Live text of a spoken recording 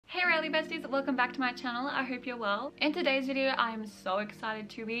girly besties, welcome back to my channel. I hope you're well. In today's video, I am so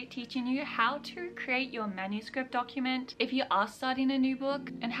excited to be teaching you how to create your manuscript document if you are starting a new book,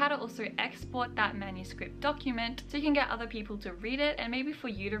 and how to also export that manuscript document so you can get other people to read it, and maybe for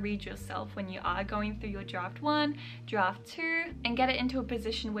you to read yourself when you are going through your draft 1, draft 2, and get it into a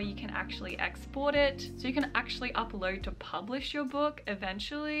position where you can actually export it so you can actually upload to publish your book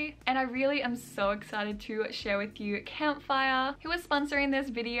eventually. And I really am so excited to share with you Campfire, who is sponsoring this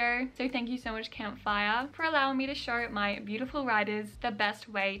video. So thank you so much, Campfire, for allowing me to show my beautiful writers the best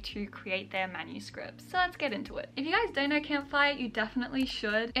way to create their manuscripts. So let's get into it. If you guys don't know Campfire, you definitely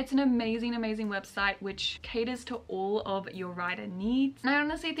should. It's an amazing website which caters to all of your writer needs. And I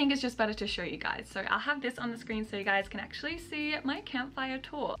honestly think it's just better to show you guys. So I'll have this on the screen so you guys can actually see my Campfire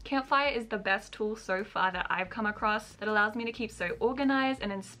tour. Campfire is the best tool so far that I've come across that allows me to keep so organized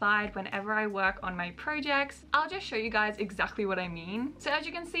and inspired whenever I work on my projects. I'll just show you guys exactly what I mean. So as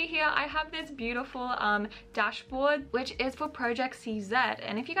you can see here, I have this beautiful dashboard which is for Project CZ.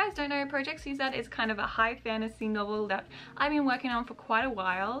 And if you guys don't know, Project CZ is kind of a high fantasy novel that I've been working on for quite a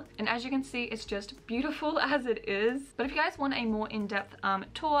while. And as you can see, it's just beautiful as it is. But if you guys want a more in-depth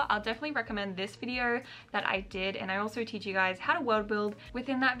tour, I'll definitely recommend this video that I did. And I also teach you guys how to world build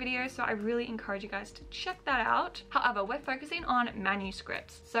within that video. So I really encourage you guys to check that out. However, we're focusing on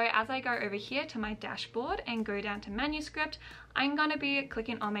manuscripts. So as I go over here to my dashboard and go down to manuscript, I'm gonna be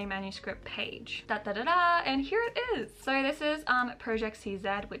clicking on my manuscript page. And here it is. So this is Project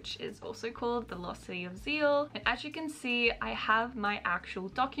CZ, which is also called Velocity of Zeal. And as you can see, I have my actual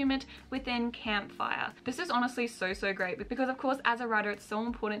document within Campfire. This is honestly so great because of course as a writer it's so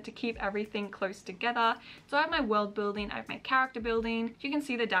important to keep everything close together. So I have my world building, I have my character building. You can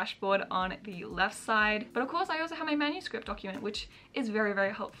see the dashboard on the left side. But of course I also have my manuscript document, which is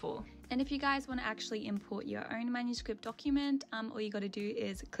very helpful. And if you guys want to actually import your own manuscript document, all you got to do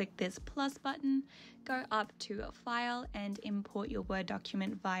is click this plus button, go up to a file and import your Word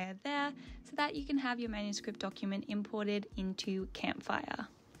document via there so that you can have your manuscript document imported into Campfire.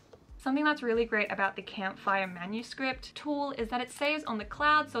 Something that's really great about the Campfire manuscript tool is that it saves on the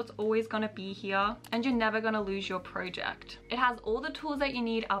cloud, so it's always going to be here and you're never going to lose your project. It has all the tools that you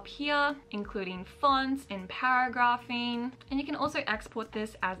need up here, including fonts and paragraphing, and you can also export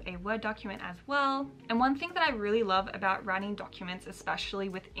this as a Word document as well. And one thing that I really love about writing documents, especially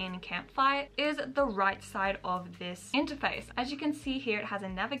within Campfire, is the right side of this interface. As you can see here, it has a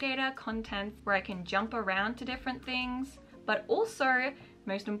navigator, contents, where I can jump around to different things, but also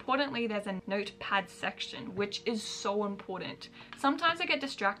most importantly, there's a notepad section, which is so important. Sometimes I get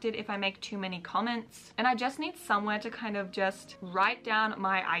distracted if I make too many comments and I just need somewhere to kind of just write down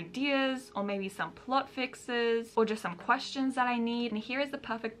my ideas, or maybe some plot fixes, or just some questions that I need. And here is the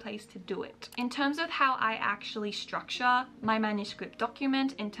perfect place to do it. In terms of how I actually structure my manuscript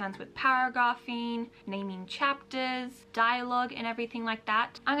document in terms with paragraphing, naming chapters, dialogue, and everything like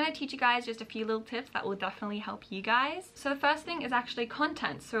that, I'm going to teach you guys just a few little tips that will definitely help you guys. So the first thing is actually content.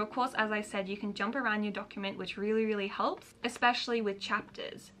 So of course, as I said, you can jump around your document, which really helps, especially with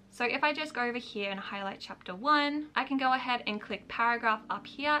chapters. So if I just go over here and highlight chapter 1, I can go ahead and click paragraph up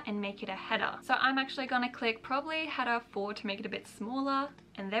here and make it a header. So I'm actually going to click probably header 4 to make it a bit smaller.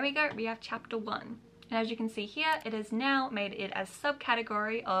 And there we go, we have chapter 1. And as you can see here, it has now made it a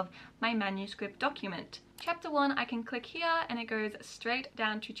subcategory of my manuscript document. Chapter 1, I can click here and it goes straight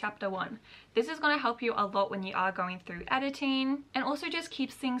down to chapter 1. This is going to help you a lot when you are going through editing, and also just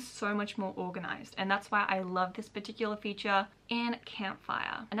keeps things so much more organized. And that's why I love this particular feature in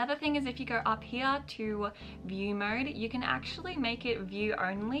Campfire. Another thing is if you go up here to view mode, you can actually make it view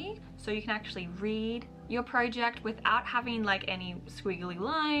only. So you can actually read your project without having like any squiggly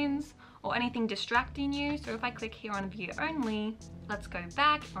lines or anything distracting you. So if I click here on view only, let's go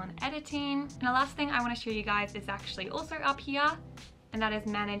back on editing. And the last thing I want to show you guys is actually also up here, and that is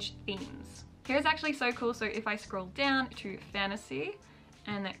manage themes. Here's actually so cool. So if I scroll down to fantasy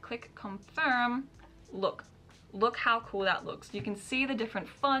and then click confirm, look how cool that looks. You can see the different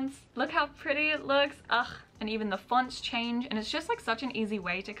fonts. Look how pretty it looks. And even the fonts change, and it's just like such an easy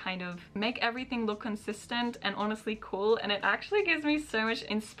way to kind of make everything look consistent and honestly cool. And it actually gives me so much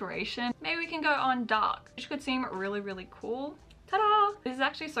inspiration. Maybe we can go on dark, which could seem really cool. Ta-da! This is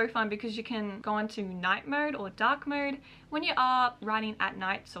actually so fun because you can go into night mode or dark mode when you are writing at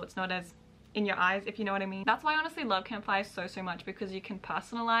night, so it's not as in your eyes, if you know what I mean. That's why I honestly love Campfire so much, because you can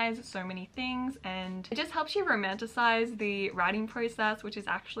personalize so many things and it just helps you romanticize the writing process, which is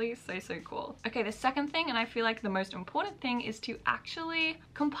actually so cool. Okay, the second thing, and I feel like the most important thing, is to actually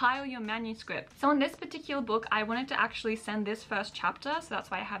compile your manuscript. So on this particular book, I wanted to actually send this first chapter, so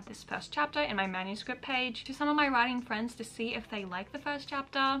that's why I have this first chapter in my manuscript page, to some of my writing friends to see if they like the first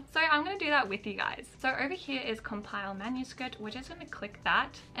chapter. So I'm going to do that with you guys. So over here is compile manuscript. We're just going to click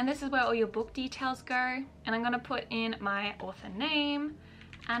that, and this is where all your book details go, and I'm going to put in my author name,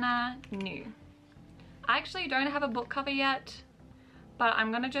 Anna New. I actually don't have a book cover yet, but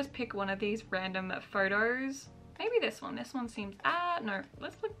I'm going to just pick one of these random photos. Maybe this one. This one seems, no,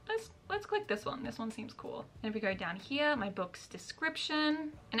 let's click this one. This one seems cool. And if we go down here, my book's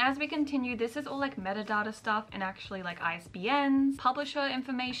description. And as we continue, this is all like metadata stuff and actually like ISBNs, publisher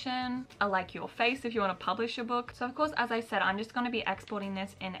information, like your face if you want to publish your book. So of course, as I said, I'm just going to be exporting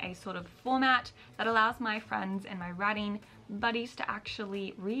this in a sort of format that allows my friends and my writing buddies to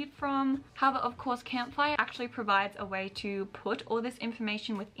actually read from. However, of course, Campfire actually provides a way to put all this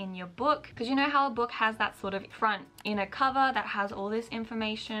information within your book, because you know how a book has that sort of front inner cover that has all this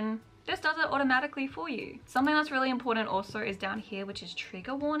information. This does it automatically for you. Something that's really important also is down here, which is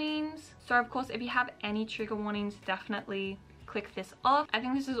trigger warnings. So of course, if you have any trigger warnings, definitely click this off. I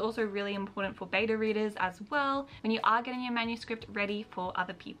think this is also really important for beta readers as well, when you are getting your manuscript ready for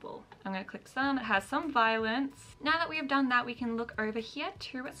other people. I'm going to click some. It has some violence. Now that we have done that, we can look over here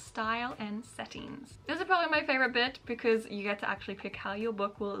to style and settings. This is probably my favorite bit, because you get to actually pick how your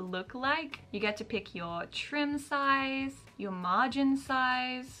book will look like. You get to pick your trim size, your margin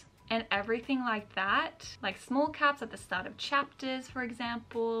size, and everything like that, like small caps at the start of chapters, for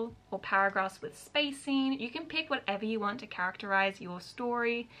example, or paragraphs with spacing. You can pick whatever you want to characterize your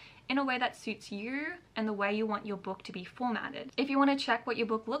story in a way that suits you and the way you want your book to be formatted. If you want to check what your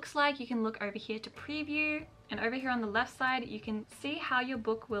book looks like, you can look over here to preview, and over here on the left side you can see how your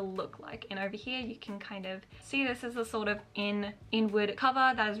book will look like, and over here you can kind of see this is a sort of inward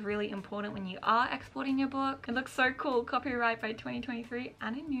cover that is really important when you are exporting your book. It looks so cool. Copyright by 2023,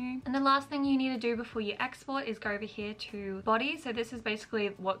 Anna New. And the last thing you need to do before you export is go over here to body. So this is basically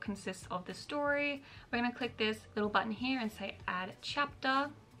what consists of the story. We're going to click this little button here and say add chapter.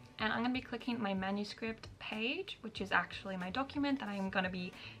 And I'm going to be clicking my manuscript page, which is actually my document that I'm going to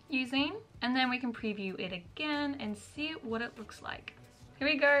be using. And then we can preview it again and see what it looks like. Here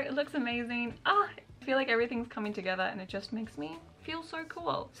we go. It looks amazing. I feel like everything's coming together and it just makes me feel so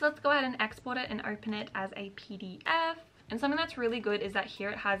cool. So let's go ahead and export it and open it as a PDF. And something that's really good is that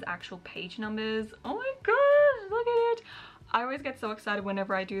here it has actual page numbers. Oh my gosh, look at it. I always get so excited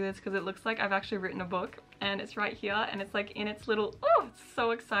whenever I do this, because it looks like I've actually written a book, and it's right here, and it's like in its little, oh, it's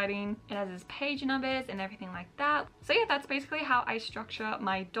so exciting. It has its page numbers and everything like that. So yeah, that's basically how I structure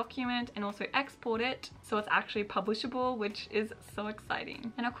my document and also export it so it's actually publishable, which is so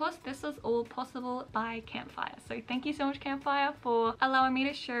exciting. And of course, this is all possible by Campfire. So thank you so much, Campfire, for allowing me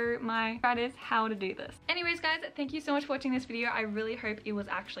to show my writers how to do this. Anyways, guys, thank you so much for watching this video. I really hope it was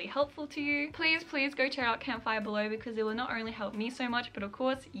actually helpful to you. Please go check out Campfire below, because it will not only help me so much, but of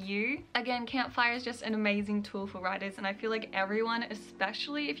course you. Again, Campfire is just an amazing tool for writers, and I feel like everyone,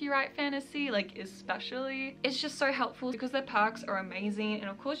 especially if you write fantasy, like especially, it's just so helpful because the perks are amazing. And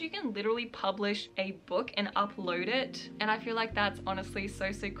of course you can literally publish a book and upload it, and I feel like that's honestly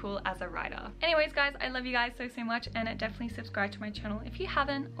so cool as a writer. Anyways, guys, I love you guys so much, and definitely subscribe to my channel if you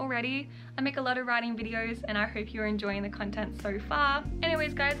haven't already. I make a lot of writing videos, and I hope you're enjoying the content so far.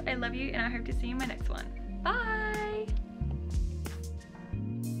 Anyways, guys, I love you, and I hope to see you in my next one. Bye.